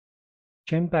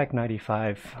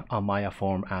Back95 on Maya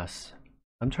form asks,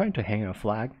 I'm trying to hang a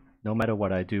flag. No matter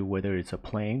what I do, whether it's a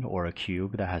plane or a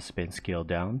cube that has been scaled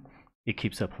down, it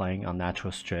keeps applying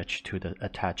unnatural stretch to the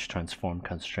attached transform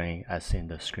constraint as in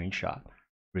the screenshot,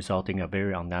 resulting in a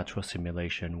very unnatural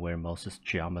simulation where most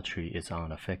geometry is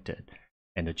unaffected,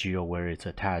 and the geo where it's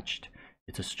attached,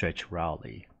 it's a stretch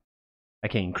rarely. I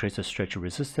can increase the stretch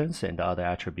resistance and the other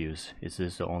attributes. Is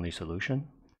this the only solution?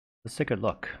 Let's take a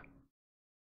look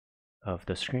of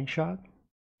the screenshot,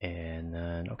 and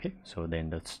then okay, so then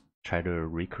let's try to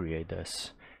recreate this.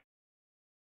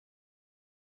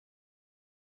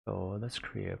 So let's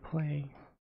create a plane.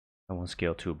 I won't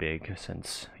scale too big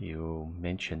since you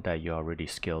mentioned that you already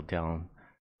scaled down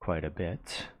quite a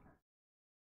bit.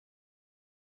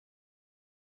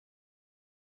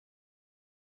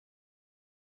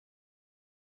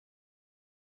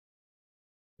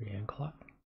 Ncloth.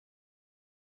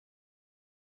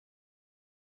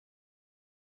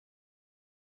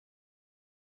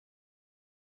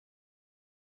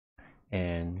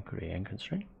 And create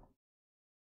constraint.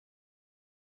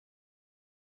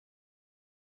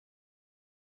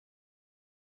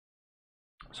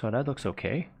 So that looks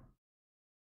okay.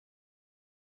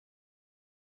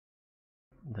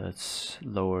 Let's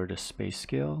lower the space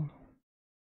scale.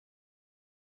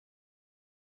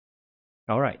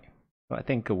 All right, so I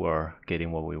think we're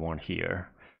getting what we want here.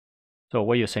 So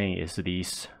what you're saying is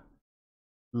these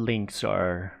edges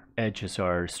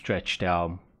are stretched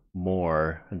out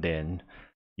more than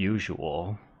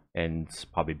usual, and it's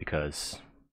probably because,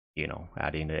 you know,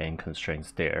 adding the end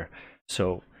constraints there.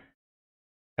 So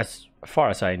as far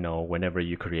as I know, whenever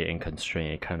you create end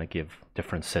constraint, it kind of give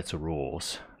different sets of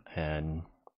rules, and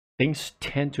things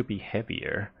tend to be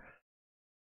heavier.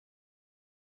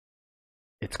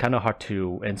 It's kind of hard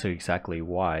to answer exactly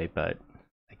why, but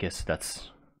I guess that's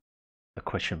a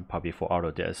question probably for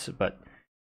Autodesk. But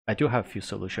I do have a few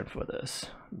solutions for this.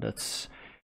 Let's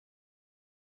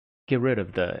get rid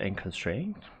of the end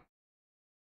constraint.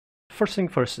 First thing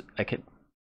first,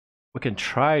 we can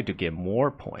try to get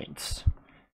more points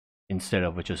instead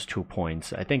of just 2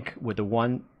 points. I think with the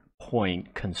 1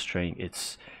 point constraint,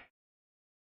 it's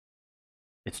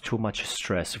too much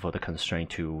stress for the constraint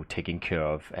to taking care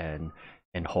of and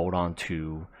hold on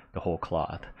to the whole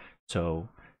cloth. So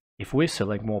if we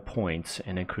select more points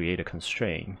and then create a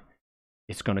constraint,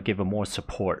 it's going to give it more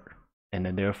support, and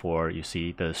then therefore you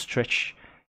see the stretch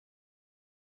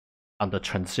on the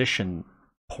transition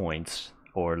points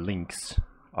or links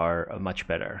are much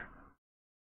better,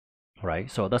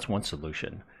 right? So that's one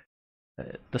solution.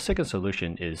 The second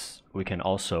solution is we can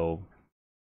also,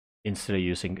 instead of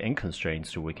using end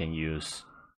constraints, we can use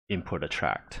input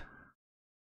attract.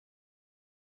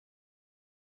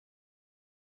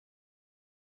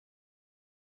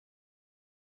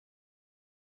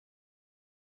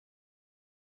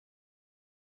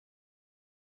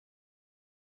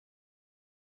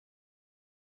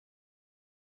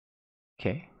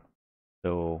 Okay,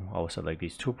 so I'll select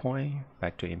these 2 points,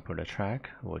 back to input attract.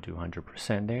 We'll do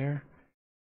 100% there,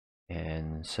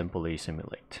 and simply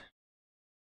simulate.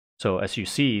 So as you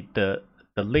see, the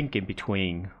link in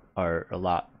between are a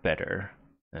lot better.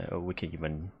 We can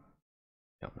even,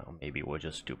 I don't know, maybe we'll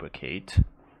just duplicate.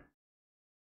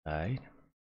 Right,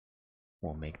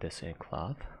 we'll make this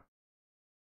Ncloth,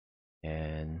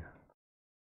 and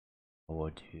we'll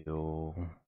do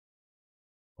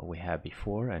what we had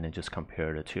before, and then just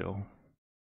compare the two.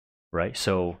 Right,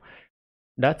 so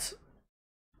that's a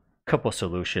couple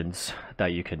solutions that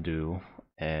you can do.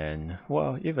 And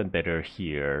well, even better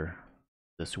here,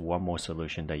 there's one more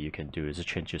solution that you can do is to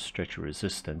change your stretch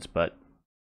resistance, but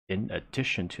in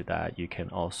addition to that, you can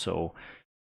also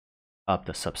up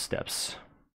the substeps,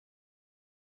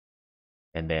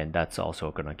 and then that's also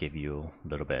gonna give you a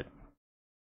little bit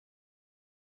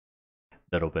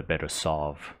better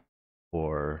solve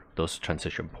for those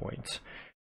transition points.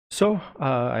 So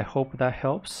I hope that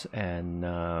helps, and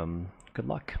good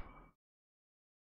luck.